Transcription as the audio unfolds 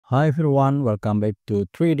Hi everyone, welcome back to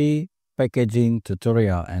 3D packaging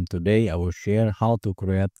tutorial, and today I will share how to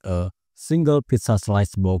create a single pizza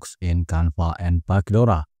slice box in Canva and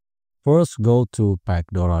Pacdora. First, go to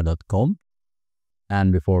pacdora.com,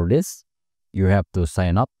 and before this you have to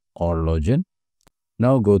sign up or login.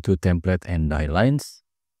 Now go to template and die lines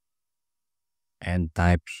and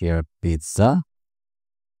type here pizza.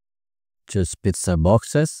 Choose pizza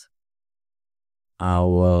boxes. I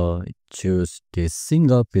will choose this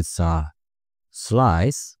single pizza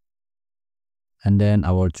slice, and then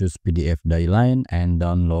I will choose PDF die line and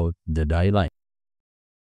download the die line.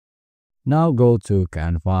 Now go to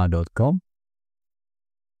canva.com,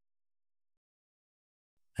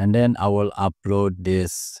 and then I will upload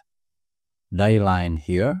this die line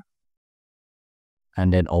here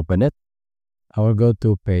and then open it. I will go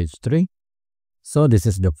to page 3. So this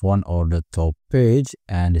is the font or the top page,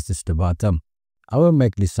 and this is the bottom. I will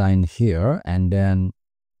make design here, and then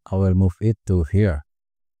I will move it to here.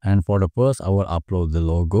 And for the first, I will upload the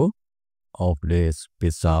logo of this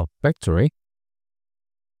pizza factory,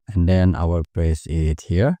 and then I will place it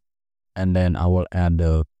here, and then I will add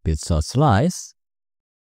the pizza slice.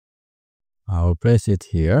 I will place it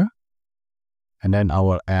here, and then I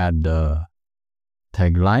will add the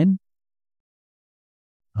tagline.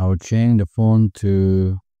 I will change the font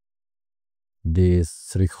to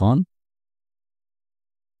this recon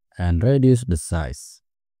and reduce the size.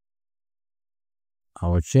 I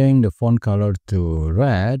will change the font color to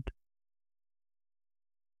red,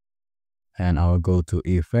 and I will go to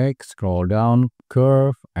effect, scroll down,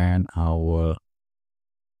 curve, and I will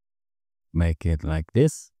make it like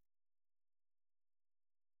this.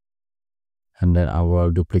 And then I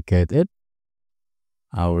will duplicate it.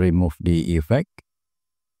 I will remove the effect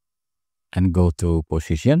and go to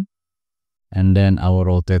position, and then I will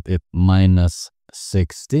rotate it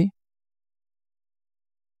 -60,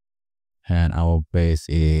 and I will paste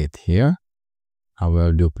it here. I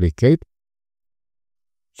will duplicate,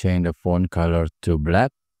 change the font color to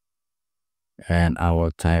black, and I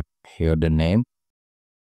will type here the name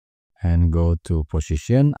and go to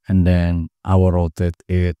position, and then I will rotate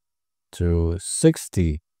it to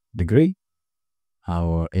 60 degrees. I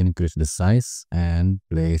will increase the size and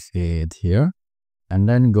place it here, and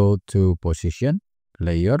then go to position,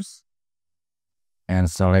 layers, and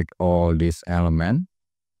select all these elements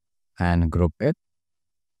and group it,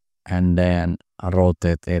 and then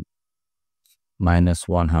rotate it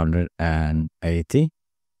 -180,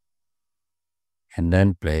 and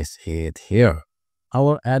then place it here. I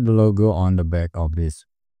will add the logo on the back of this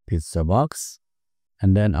pizza box,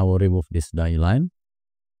 and then I will remove this die line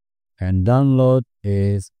and download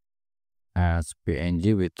it as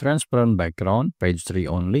PNG with transparent background, page 3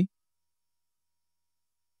 only.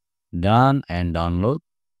 Done and download.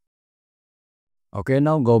 Okay,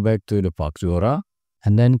 now go back to the Pacdora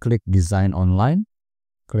and then click design online.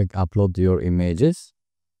 Click upload your images,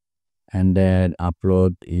 and then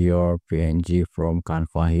upload your PNG from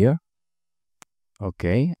Canva here.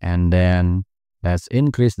 Okay, and then let's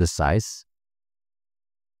increase the size.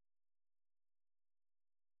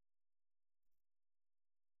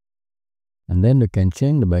 And then you can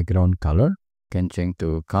change the background color. You can change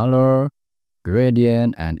to color,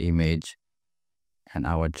 gradient, and image. And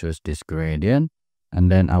I will choose this gradient,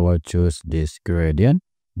 and then I will choose this gradient,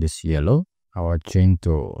 this yellow. I will change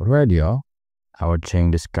to radio. I will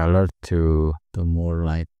change this color to more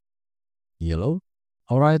light yellow.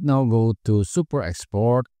 Alright, now go to super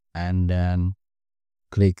export and then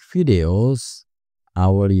click videos. I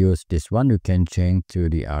will use this one. You can change to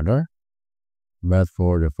the other, but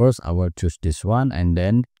for the first I will choose this one, and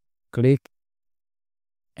then click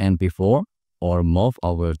MP4 or MOV.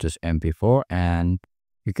 I will choose MP4, and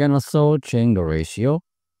you can also change the ratio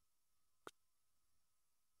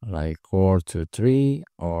like 4:3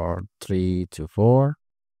 or 3:4.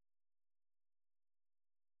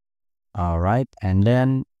 Alright, and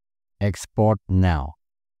then export now.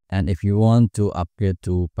 And if you want to upgrade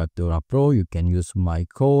to Pacdora Pro, you can use my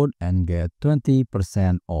code and get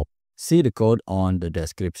 20% off. See the code on the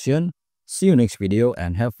description. See you next video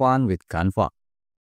and have fun with Canva.